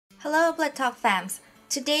Hello Blood Talk fams!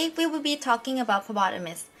 Today we will be talking about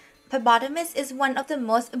phlebotomies. Phlebotomies is one of the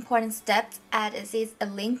most important steps as it is a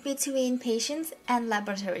link between patients and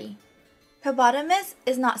laboratory. Phlebotomies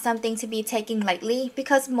is not something to be taken lightly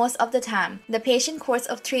because most of the time, the patient course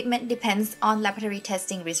of treatment depends on laboratory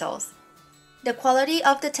testing results. The quality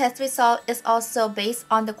of the test result is also based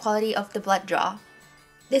on the quality of the blood draw.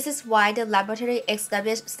 This is why the laboratory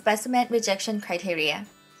established specimen rejection criteria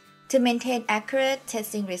to maintain accurate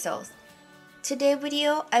testing results. Today's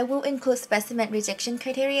video, I will include specimen rejection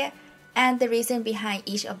criteria and the reason behind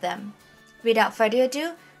each of them. Without further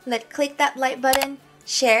ado, let's click that like button,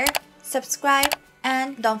 share, subscribe,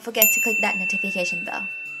 and don't forget to click that notification bell.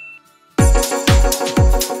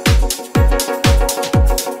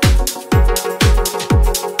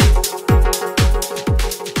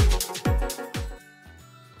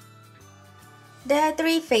 There are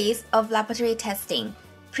three phases of laboratory testing: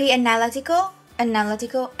 pre-analytical,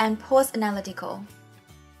 analytical, and post-analytical.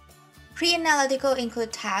 Pre-analytical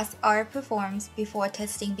include tasks are performed before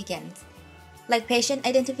testing begins, like patient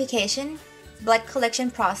identification, blood collection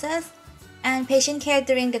process, and patient care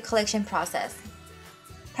during the collection process.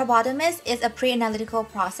 Phlebotomy is a pre-analytical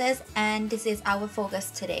process, and this is our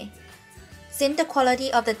focus today. Since the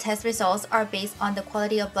quality of the test results are based on the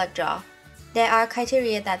quality of blood draw, there are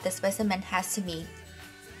criteria that the specimen has to meet.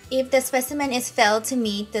 If the specimen is failed to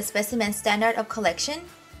meet the specimen standard of collection,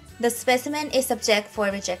 the specimen is subject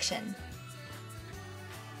for rejection.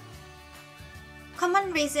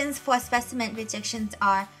 Common reasons for specimen rejections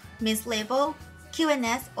are mislabel,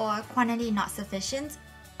 QNS or quantity not sufficient,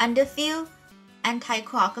 underfill,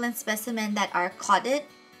 anticoagulant specimen that are clotted,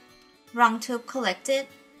 wrong tube collected,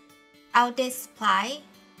 outdated supply,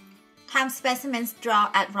 time specimens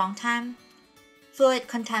draw at wrong time, fluid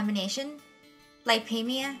contamination,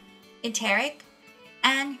 lipemia, enteric,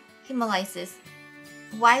 and hemolysis.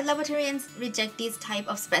 Why laboratorians reject this type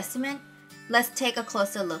of specimen? Let's take a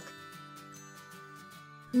closer look.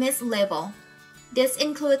 Mislabel. This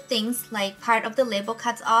includes things like part of the label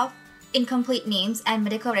cuts off, incomplete names and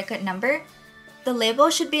medical record number. The label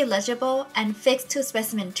should be legible and fixed to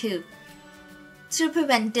specimen tube. To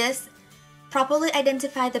prevent this, properly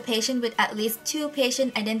identify the patient with at least 2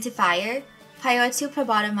 patient identifiers prior to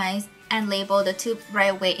phlebotomize and label the tube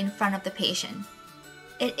right away in front of the patient.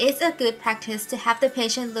 It is a good practice to have the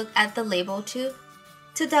patient look at the label tube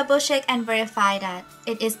to double check and verify that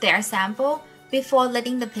it is their sample before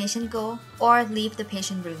letting the patient go or leave the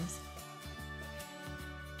patient rooms.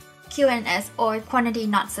 QNS or quantity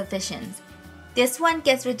not sufficient. This one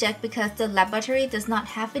gets rejected because the laboratory does not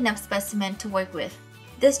have enough specimen to work with.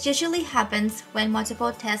 This usually happens when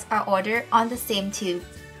multiple tests are ordered on the same tube,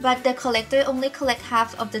 but the collector only collects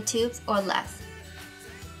half of the tubes or less.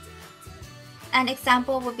 An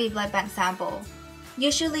example would be blood bank sample,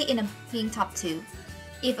 usually in a pink top tube.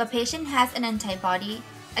 If a patient has an antibody,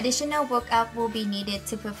 additional workup will be needed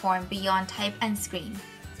to perform beyond type and screen.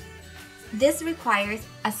 This requires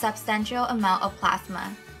a substantial amount of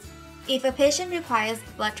plasma. If a patient requires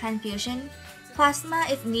blood transfusion, plasma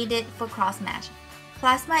is needed for cross-match.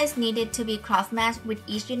 Plasma is needed to be cross-matched with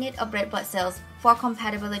each unit of red blood cells for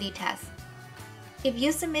compatibility tests. If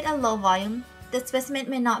you submit a low volume, the specimen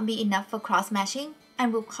may not be enough for cross-matching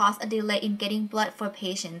and will cause a delay in getting blood for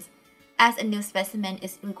patients, as a new specimen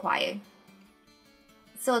is required.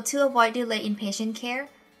 So to avoid delay in patient care,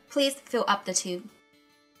 please fill up the tube.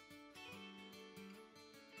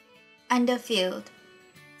 Underfilled.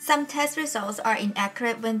 Some test results are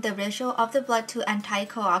inaccurate when the ratio of the blood to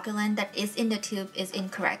anticoagulant that is in the tube is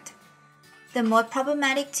incorrect. The most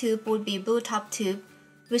problematic tube would be blue top tube,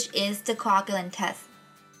 which is the coagulant test.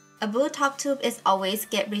 A blue top tube is always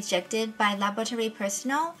get rejected by laboratory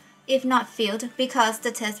personnel if not filled because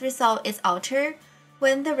the test result is altered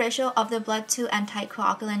when the ratio of the blood to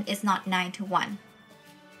anticoagulant is not 9:1.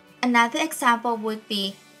 Another example would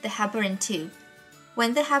be the heparin tube.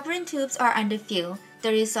 When the heparin tubes are underfilled, the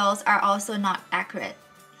results are also not accurate.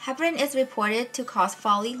 Heparin is reported to cause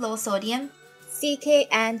fairly low sodium, CK,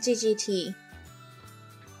 and GGT.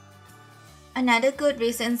 Another good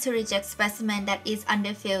reason to reject specimen that is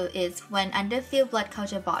underfilled is when underfilled blood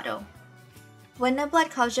culture bottle. When a blood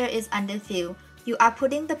culture is underfilled, you are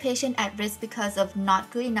putting the patient at risk because of not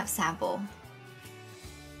good enough sample.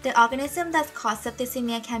 The organism that causes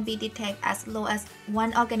septicemia can be detected as low as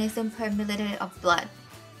 1 organism per milliliter of blood.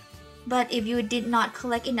 But if you did not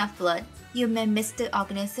collect enough blood, you may miss the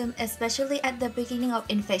organism, especially at the beginning of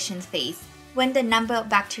infection phase, when the number of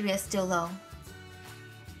bacteria is still low.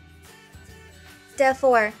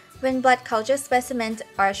 Therefore, when blood culture specimens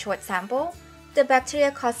are short sample, the bacteria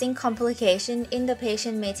causing complication in the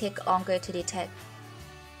patient may take longer to detect.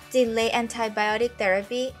 delay antibiotic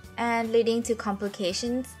therapy, and leading to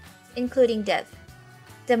complications, including death.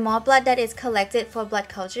 The more blood that is collected for blood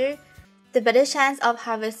culture, the better chance of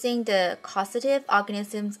harvesting the causative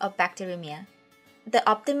organisms of bacteremia. The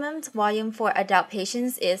optimum volume for adult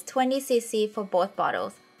patients is 20 cc for both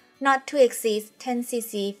bottles, not to exceed 10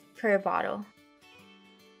 cc per bottle.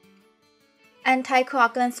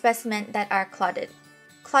 Anticoagulant specimens that are clotted.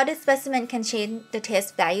 Clotted specimens can change the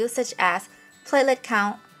test values such as platelet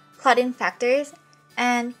count, clotting factors,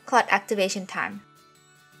 and clot activation time.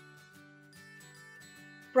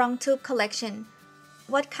 Wrong tube collection.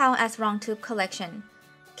 What counts as wrong tube collection?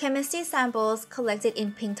 Chemistry samples collected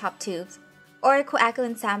in pink top tubes, or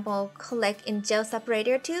coagulant sample collected in gel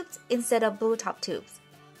separator tubes instead of blue top tubes.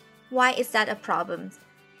 Why is that a problem?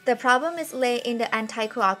 The problem is laid in the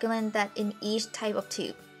anticoagulant that in each type of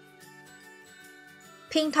tube.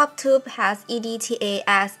 Pink top tube has EDTA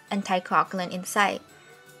as anticoagulant inside.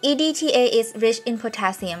 EDTA is rich in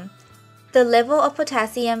potassium. The level of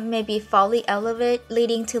potassium may be falsely elevated,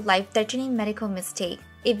 leading to life-threatening medical mistake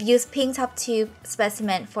if used pink top tube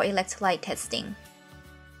specimen for electrolyte testing.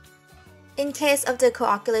 In case of the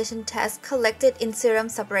coagulation test collected in serum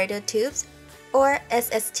separator tubes, or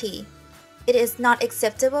SST, it is not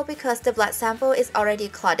acceptable because the blood sample is already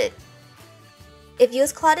clotted. If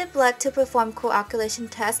use clotted blood to perform coagulation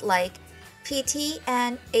tests like PT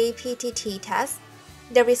and APTT tests,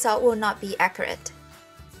 the result will not be accurate.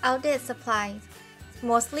 Outdated supplies.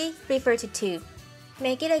 Mostly refer to tube.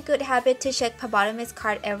 Make it a good habit to check phlebotomist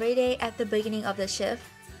card every day at the beginning of the shift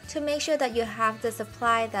to make sure that you have the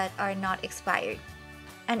supply that are not expired.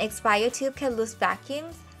 An expired tube can lose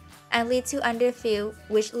vacuums and lead to underfill,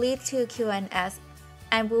 which leads to QNS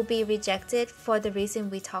and will be rejected for the reason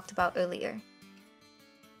we talked about earlier.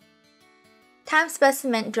 Time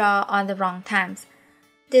specimen draw on the wrong times.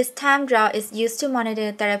 This time draw is used to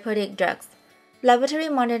monitor therapeutic drugs. Laboratory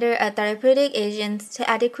monitor a therapeutic agent to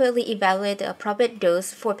adequately evaluate the appropriate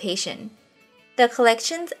dose for patient. The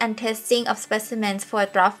collections and testing of specimens for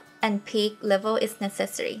trough and peak level is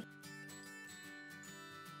necessary.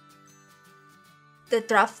 The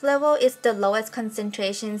trough level is the lowest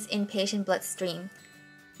concentrations in patient bloodstream.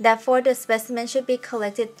 Therefore, the specimen should be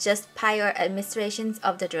collected just prior administrations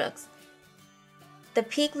of the drugs. The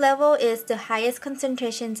peak level is the highest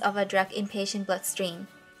concentrations of a drug in patient bloodstream.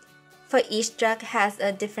 For each drug has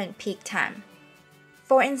a different peak time.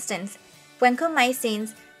 For instance,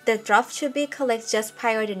 vancomycin, the trough should be collected just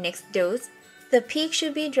prior to the next dose. The peak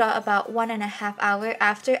should be drawn about 1.5 hours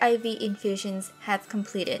after IV infusions has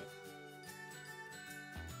completed.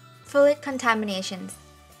 Fluid contaminations.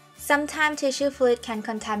 Sometimes tissue fluid can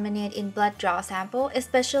contaminate in blood draw sample,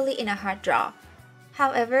 especially in a heart draw.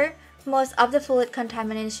 However, most of the fluid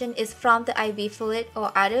contamination is from the IV fluid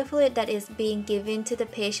or other fluid that is being given to the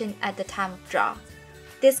patient at the time of draw.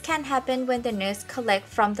 This can happen when the nurse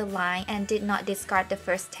collects from the line and did not discard the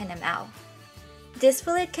first 10 ml. This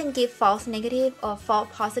fluid can give false negative or false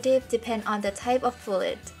positive depending on the type of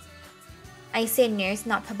fluid. I say nurse,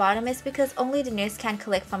 not phlebotomist, because only the nurse can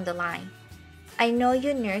collect from the line. I know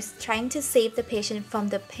you nurse trying to save the patient from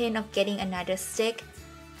the pain of getting another stick,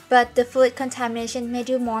 but the fluid contamination may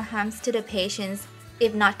do more harms to the patients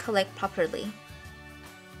if not collected properly.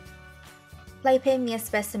 Lipemia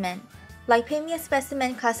specimen. Lipemia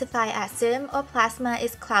specimen classified as serum or plasma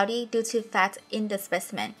is cloudy due to fat in the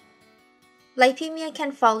specimen. Lipemia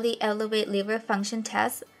can falsely elevate liver function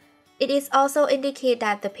tests. It is also indicated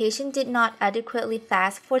that the patient did not adequately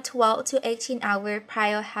fast for 12 to 18 hours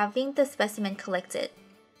prior having the specimen collected.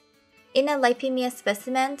 In a lipemia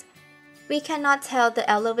specimen, we cannot tell the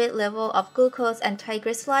elevated level of glucose and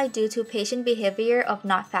triglyceride due to patient behavior of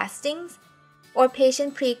not fasting or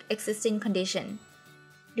patient pre-existing condition.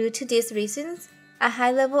 Due to these reasons, a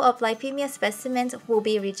high level of lipemia specimens will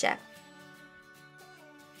be rejected.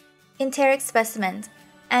 Enteric specimens.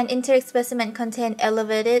 An enteric specimen contains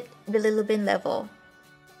elevated bilirubin level.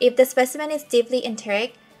 If the specimen is deeply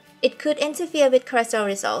enteric, it could interfere with cholesterol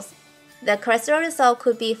results. The cholesterol result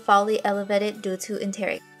could be falsely elevated due to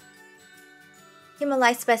enteric.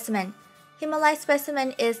 Hemolyzed specimen. Hemolyzed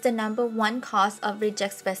specimen is the number one cause of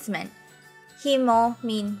reject specimen. Hemo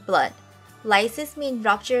means blood. Lysis means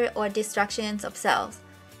rupture or destruction of cells.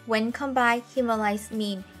 When combined, hemolyzed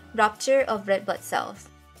means rupture of red blood cells.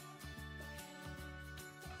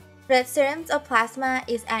 Red serums or plasma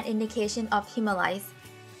is an indication of hemolysis.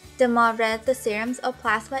 The more red the serums or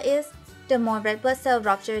plasma is, the more red blood cell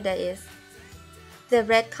rupture there is. The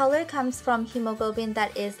red color comes from hemoglobin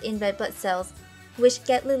that is in red blood cells, which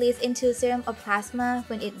get released into serum or plasma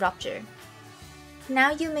when it ruptures.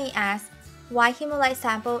 Now you may ask, Why hemolyte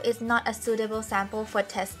sample is not a suitable sample for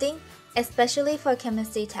testing, especially for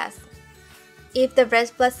chemistry tests. If the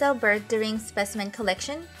red blood cell burst during specimen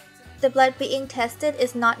collection, the blood being tested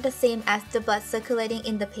is not the same as the blood circulating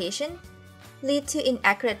in the patient, lead to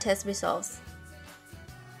inaccurate test results.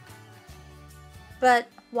 But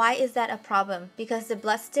why is that a problem? Because the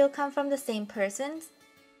blood still comes from the same persons?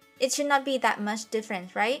 It should not be that much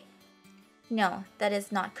different, right? No, that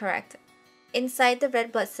is not correct. Inside the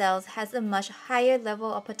red blood cells has a much higher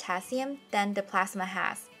level of potassium than the plasma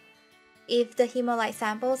has. If the hemolyte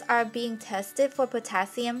samples are being tested for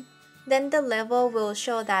potassium, then the level will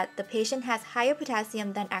show that the patient has higher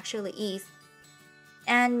potassium than actually is,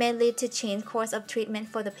 and may lead to change course of treatment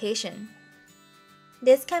for the patient.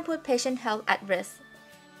 This can put patient health at risk.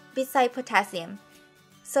 Besides potassium,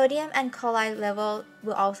 sodium and chloride level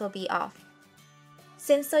will also be off.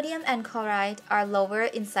 Since sodium and chloride are lower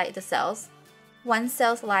inside the cells, once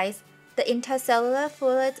cells lyse, the intercellular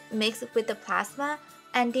fluid mix with the plasma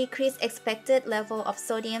and decrease expected level of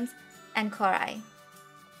sodium and chloride.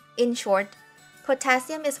 In short,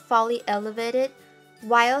 potassium is falsely elevated,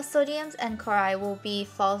 while sodium and chloride will be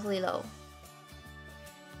falsely low.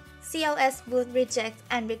 CLS would reject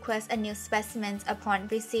and request a new specimen upon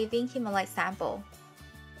receiving hemolyte sample.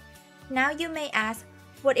 Now you may ask,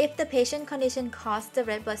 what if the patient condition caused the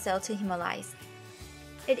red blood cell to hemolyze?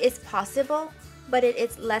 It is possible, but it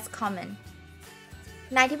is less common.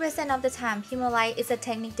 90% of the time, hemolyte is a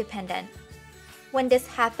technique dependent. When this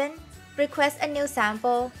happens, request a new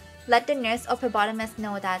sample, let the nurse or phlebotomist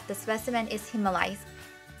know that the specimen is hemolyzed.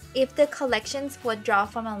 If the collections would draw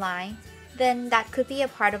from a line, then that could be a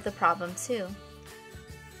part of the problem too.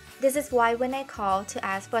 This is why when I call to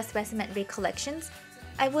ask for specimen recollections,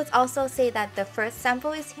 I would also say that the first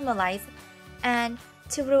sample is hemolyzed, and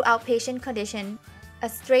to rule out patient condition, a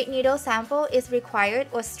straight needle sample is required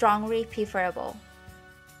or strongly preferable.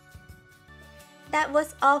 That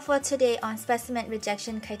was all for today on specimen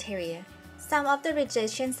rejection criteria. Some of the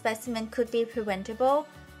rejection specimen could be preventable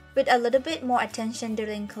with a little bit more attention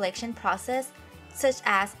during collection process, such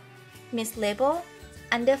as mislabel,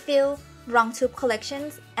 underfill, wrong tube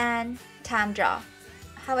collections, and time draw.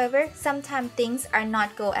 However, sometimes things are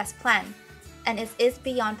not go as planned, and it is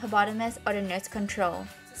beyond phlebotomist or the nurse control,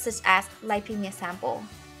 such as lipemia sample.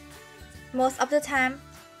 Most of the time,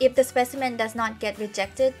 if the specimen does not get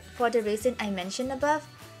rejected for the reason I mentioned above,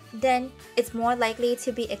 then it's more likely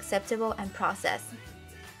to be acceptable and processed.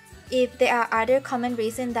 If there are other common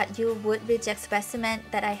reasons that you would reject specimen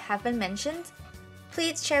that I haven't mentioned,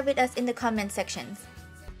 please share with us in the comment sections.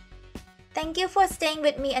 Thank you for staying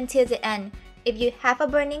with me until the end. If you have a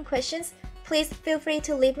burning questions, please feel free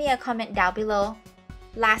to leave me a comment down below.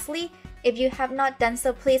 Lastly, if you have not done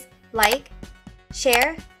so, please like,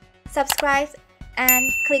 share, subscribe,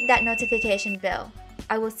 and click that notification bell.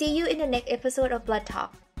 I will see you in the next episode of Blood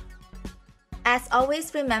Talk. As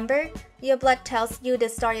always, remember, your blood tells you the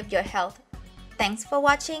story of your health. Thanks for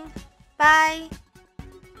watching. Bye!